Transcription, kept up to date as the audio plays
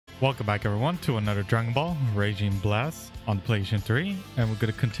Welcome back everyone to another Dragon Ball Raging Blast on the PlayStation 3, and we're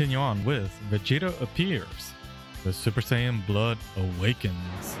going to continue on with Vegeta Appears, the Super Saiyan Blood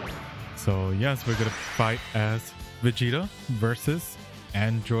Awakens. So yes, we're going to fight as Vegeta versus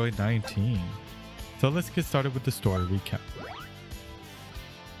Android 19. So let's get started with the story recap.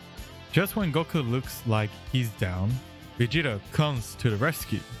 Just when Goku looks like he's down, Vegeta comes to the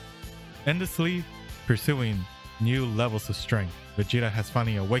rescue. Endlessly pursuing new levels of strength, Vegeta has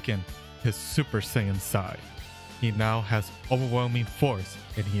finally awakened his Super Saiyan side. He now has overwhelming force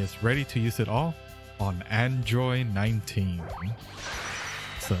and he is ready to use it all on Android 19.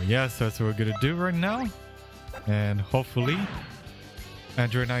 So yes, that's what we're gonna do right now. And hopefully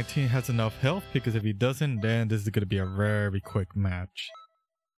Android 19 has enough health, because if he doesn't, then this is gonna be a very quick match.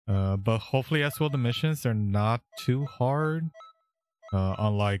 But hopefully as well the missions are not too hard.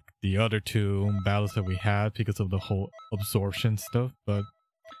 Unlike the other two battles that we had because of the whole absorption stuff, but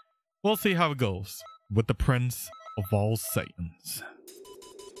we'll see how it goes with the Prince of all Saiyans.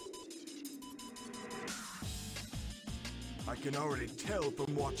 I can already tell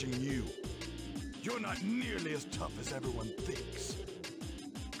from watching you. You're not nearly as tough as everyone thinks.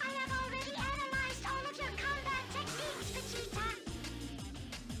 I have already analyzed all of your combat techniques, Vegeta.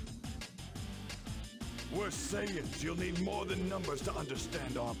 We're Saiyans. You'll need more than numbers to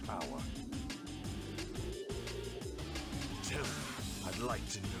understand our power. Tell me, I'd like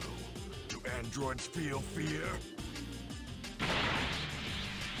to know, do androids feel fear?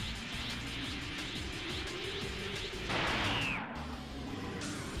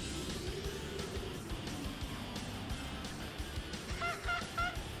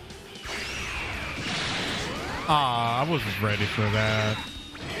 I wasn't ready for that.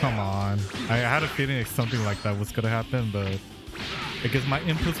 Come on. I had a feeling like something like that was gonna happen, but I guess my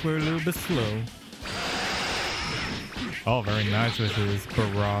inputs were a little bit slow. Oh, very nice with his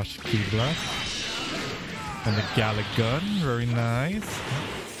Barrage Ki Blast. And the Gallic Gun, very nice.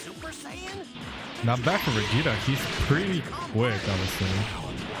 Super Saiyan? Not bad for Vegeta, he's pretty quick, I would say.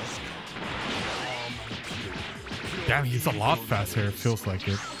 Damn, he's a lot faster, it feels like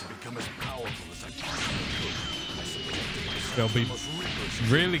it. It'll be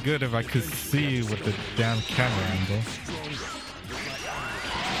really good if I could see with the damn camera angle.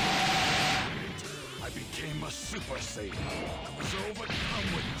 I became a Super Saiyan. I was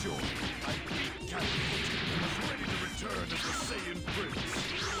overcome with joy. I beat captivity and was ready to return as the Saiyan Prince.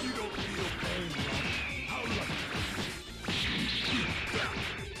 You don't feel pain, right? How lucky.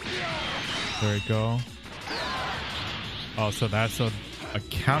 There we go. Oh, so that's a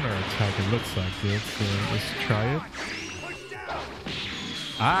counter attack, it looks like it. So let's try it.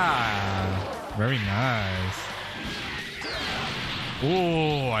 Ah, very nice.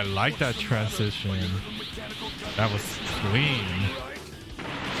 Oh, I like that transition. That was clean.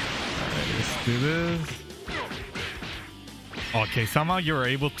 Alright, let's do this. Okay, somehow you were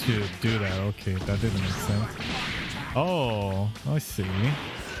able to do that. Okay, that didn't make sense. Oh, I see.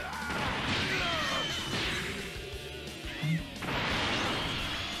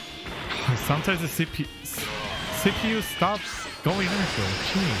 Sometimes the CPU stops going in for it.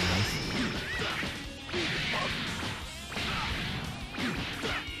 Jeez.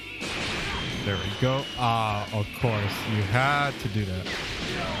 There we go. Ah, of course. You had to do that.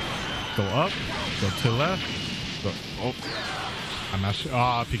 Go up. Go to left. Go. Oh. I'm not sure.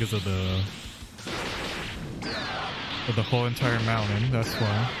 Ah, because of the whole entire mountain. That's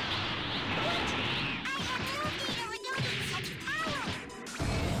why.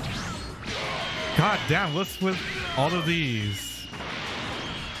 God damn, what's with all of these?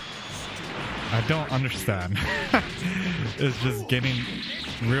 I don't understand. It's just getting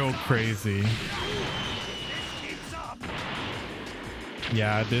real crazy.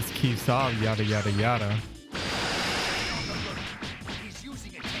 Yeah, this keeps up, yada yada yada.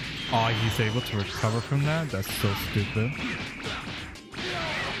 Oh, he's able to recover from that? That's so stupid.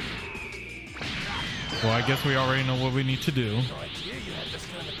 Well, I guess we already know what we need to do.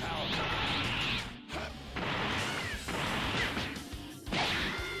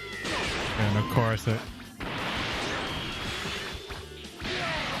 And of course it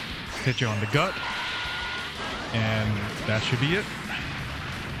hit you on the gut, and that should be it.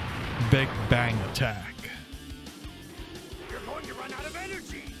 Big bang attack. You're going to run out of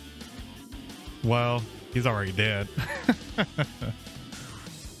energy. Well, he's already dead.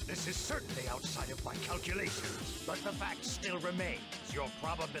 This is certainly outside of my calculations, but the fact still remains. Your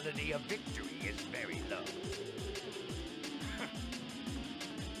probability of victory is very low.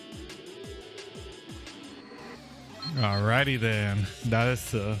 Alrighty then, that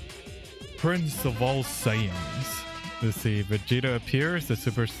is Prince of all Saiyans. Let's see. Vegeta Appears. The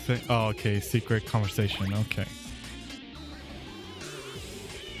Super Saiyan. Oh, okay. Secret conversation. Okay.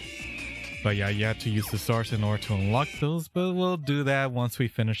 But yeah, you have to use the stars in order to unlock those. But we'll do that once we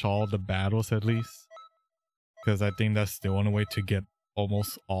finish all the battles at least. Because I think that's the only way to get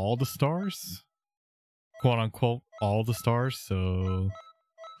almost all the stars. Quote unquote, all the stars. So...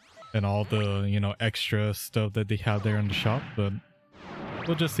 and all the, you know, extra stuff that they have there in the shop. But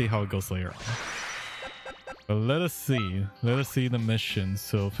we'll just see how it goes later on. But let us see the mission.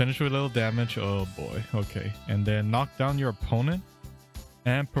 So finish with little damage. Oh boy. Okay. And then knock down your opponent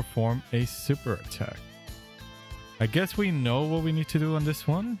and perform a super attack. I guess we know what we need to do on this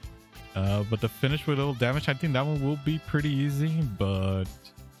one. But the finish with little damage, I think that one will be pretty easy. But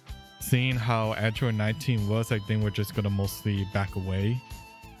seeing how Android 19 was, I think we're just gonna mostly back away.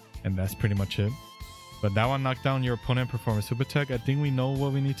 And that's pretty much it. But that one, knock down your opponent, perform a super attack. I think we know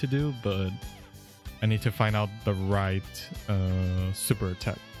what we need to do, but I need to find out the right super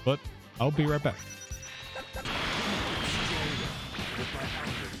attack. But I'll be right back.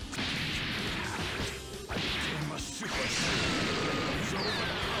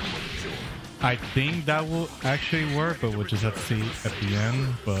 I think that will actually work, but we'll just have to see at the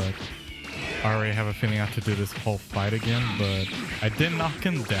end. But I already have a feeling I have to do this whole fight again. But I did knock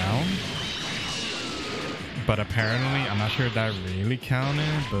him down. But apparently, I'm not sure if that really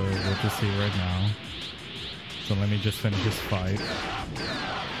counted, but we'll just see right now. So let me just finish this fight.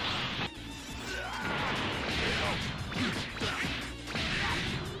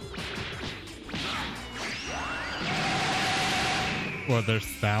 Well, there's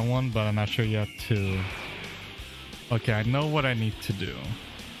that one, but I'm not sure yet to... Okay, I know what I need to do.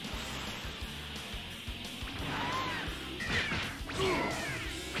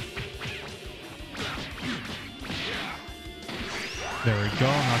 There we go,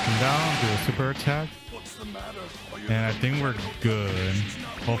 knock him down, do a super attack. And I think we're good.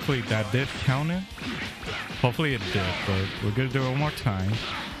 Hopefully that did count it. Hopefully it did, but we're gonna do it one more time.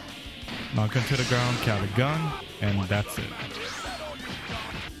 Knock him to the ground, count a gun, and that's it.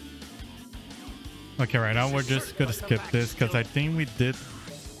 Okay, right now we're just gonna skip this because I think we did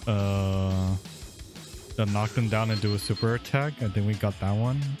the knock them down and do a super attack. I think we got that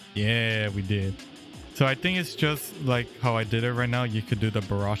one. Yeah, we did. So I think it's just like how I did it right now. You could do the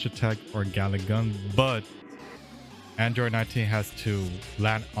barrage attack or Gallic gun, but Android 19 has to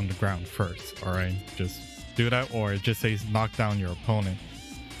land on the ground first. All right, just do that, or it just says knock down your opponent.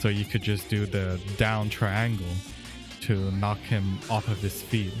 So you could just do the down triangle to knock him off of his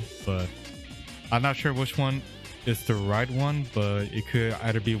feet. But I'm not sure which one is the right one, but it could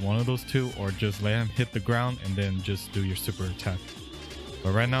either be one of those two or just let him hit the ground and then just do your super attack.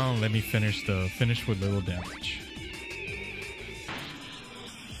 But right now, let me finish with little damage.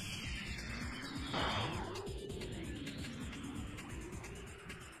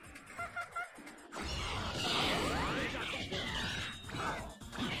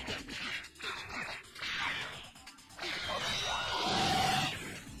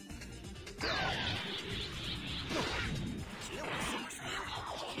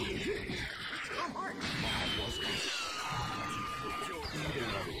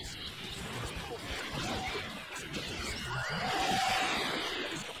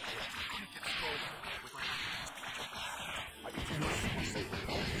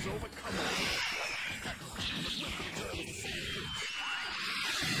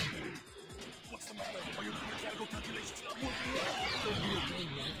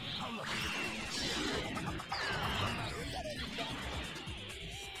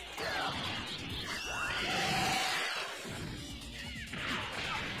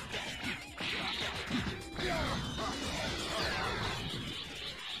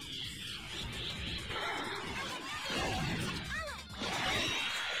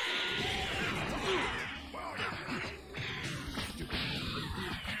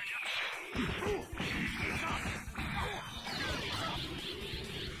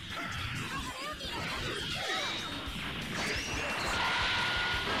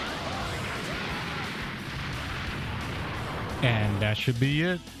 And that should be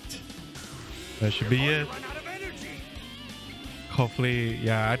it. That should be it. Hopefully,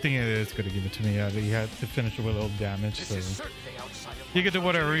 yeah, I think it is going to give it to me. Yeah, you had to finish it with a little damage. So you can do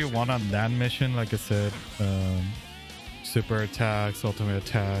whatever you want on that mission. Like I said, super attacks, ultimate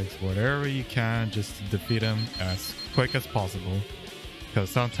attacks, whatever you can, just to defeat them as quick as possible.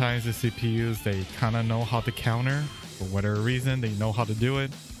 Because sometimes the CPUs, they kind of know how to counter. For whatever reason, they know how to do it.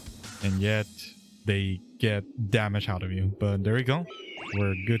 And yet, they get damage out of you. But there we go.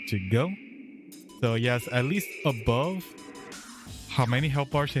 We're good to go. So yes, at least above how many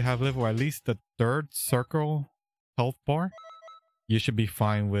health bars you have left, or at least the third circle health bar, you should be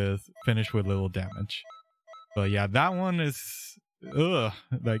fine with finish with little damage. But yeah, that one is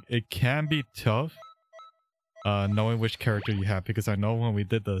like it can be tough knowing which character you have, because I know when we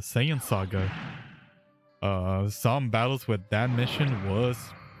did the Saiyan Saga, some battles with that mission was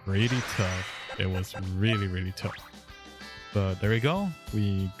pretty tough. It was really tough. But there we go,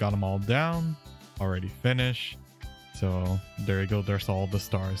 we got them all down, already finished. So there you go, there's all the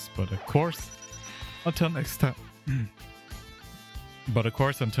stars. But of course, until next time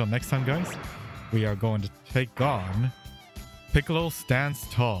guys, we are going to take on Piccolo Stands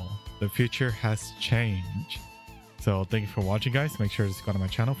Tall. The future has changed. So thank you for watching, guys. Make sure to subscribe to my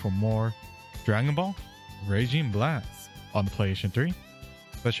channel for more Dragon Ball Raging Blast on the PlayStation 3.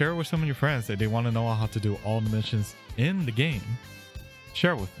 But share it with some of your friends if they want to know how to do all the missions in the game.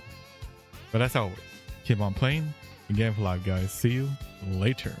 Share it with them. But as always, keep on playing the game for life, guys. See you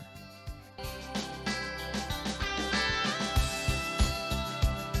later.